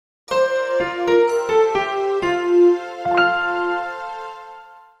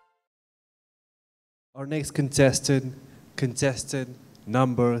Our next contestant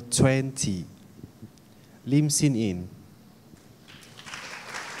number 20, Lim Xin Yin.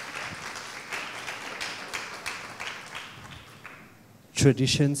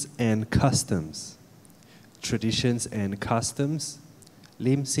 Traditions and customs. Traditions and customs,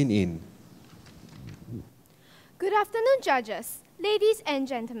 Lim Xin Yin. Good afternoon, judges, ladies and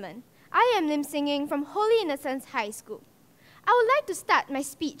gentlemen. I am Lim Xin Yin from Holy Innocents High School. I would like to start my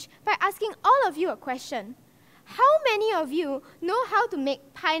speech by asking all of you a question. How many of you know how to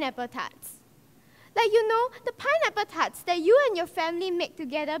make pineapple tarts? Like you know, the pineapple tarts that you and your family make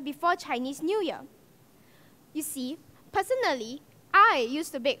together before Chinese New Year. You see, personally, I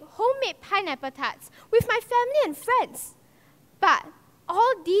used to bake homemade pineapple tarts with my family and friends. But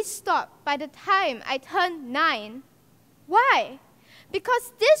all these stopped by the time I turned 9. Why?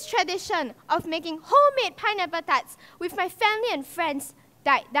 Because this tradition of making homemade pineapple tarts with my family and friends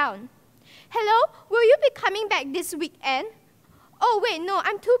died down. Hello, will you be coming back this weekend? Oh wait, no,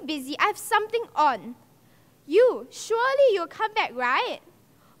 I'm too busy. I have something on. Surely you'll come back, right?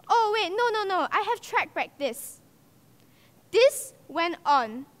 Oh wait, no, I have track practice. This went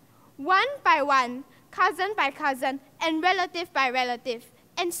on, one by one, cousin by cousin, and relative by relative,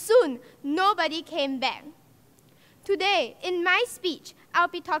 and soon nobody came back. Today, in my speech, I'll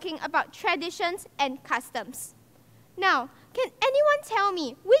be talking about traditions and customs. Now, can anyone tell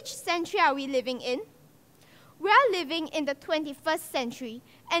me which century are we living in? We are living in the 21st century,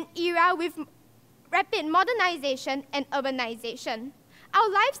 an era with rapid modernization and urbanization. Our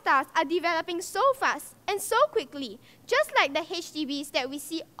lifestyles are developing so fast and so quickly, just like the HDBs that we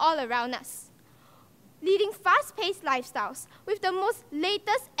see all around us. Leading fast-paced lifestyles with the most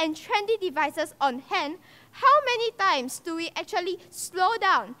latest and trendy devices on hand, how many times do we actually slow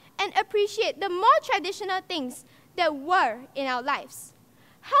down and appreciate the more traditional things that were in our lives?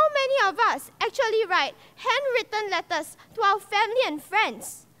 How many of us actually write handwritten letters to our family and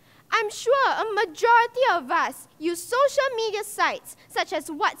friends? I'm sure a majority of us use social media sites such as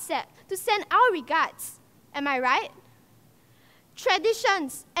WhatsApp to send our regards. Am I right?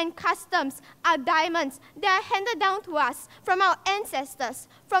 Traditions and customs are diamonds that are handed down to us from our ancestors,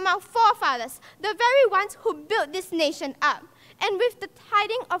 from our forefathers, the very ones who built this nation up. And with the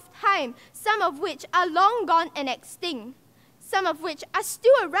tiding of time, some of which are long gone and extinct, some of which are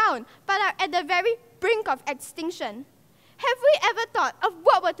still around but are at the very brink of extinction. Have we ever thought of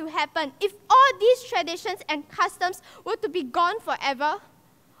what were to happen if all these traditions and customs were to be gone forever?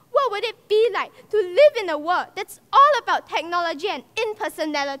 What would it be like to live in a world that's all about technology and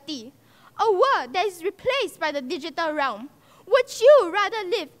impersonality? A world that is replaced by the digital realm? Would you rather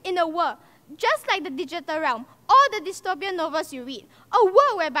live in a world just like the digital realm or the dystopian novels you read? A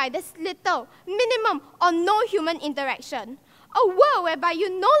world whereby there's little, minimum, or no human interaction? A world whereby you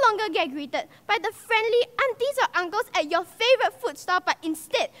no longer get greeted by the friendly aunties or uncles at your favorite food stall, but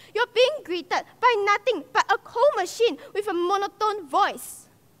instead you're being greeted by nothing but a cold machine with a monotone voice.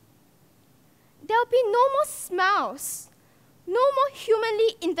 There'll be no more smiles, no more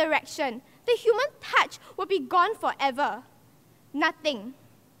humanly interaction. The human touch will be gone forever. Nothing.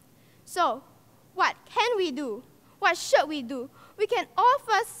 So, what can we do? What should we do? We can all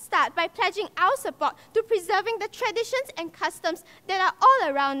first start by pledging our support to preserving the traditions and customs that are all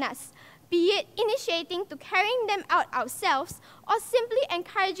around us, be it initiating to carrying them out ourselves or simply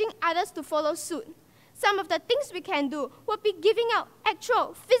encouraging others to follow suit. Some of the things we can do would be giving out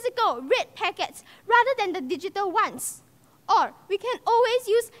actual, physical, red packets rather than the digital ones. Or we can always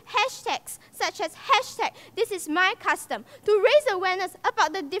use hashtags such as #ThisIsMyCustom to raise awareness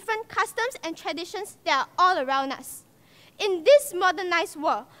about the different customs and traditions that are all around us. In this modernized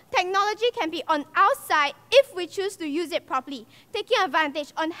world, technology can be on our side if we choose to use it properly, taking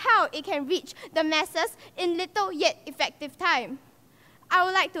advantage on how it can reach the masses in little yet effective time. I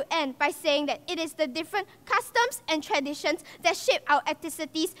would like to end by saying that it is the different customs and traditions that shape our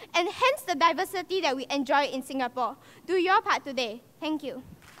ethnicities and hence the diversity that we enjoy in Singapore. Do your part today. Thank you.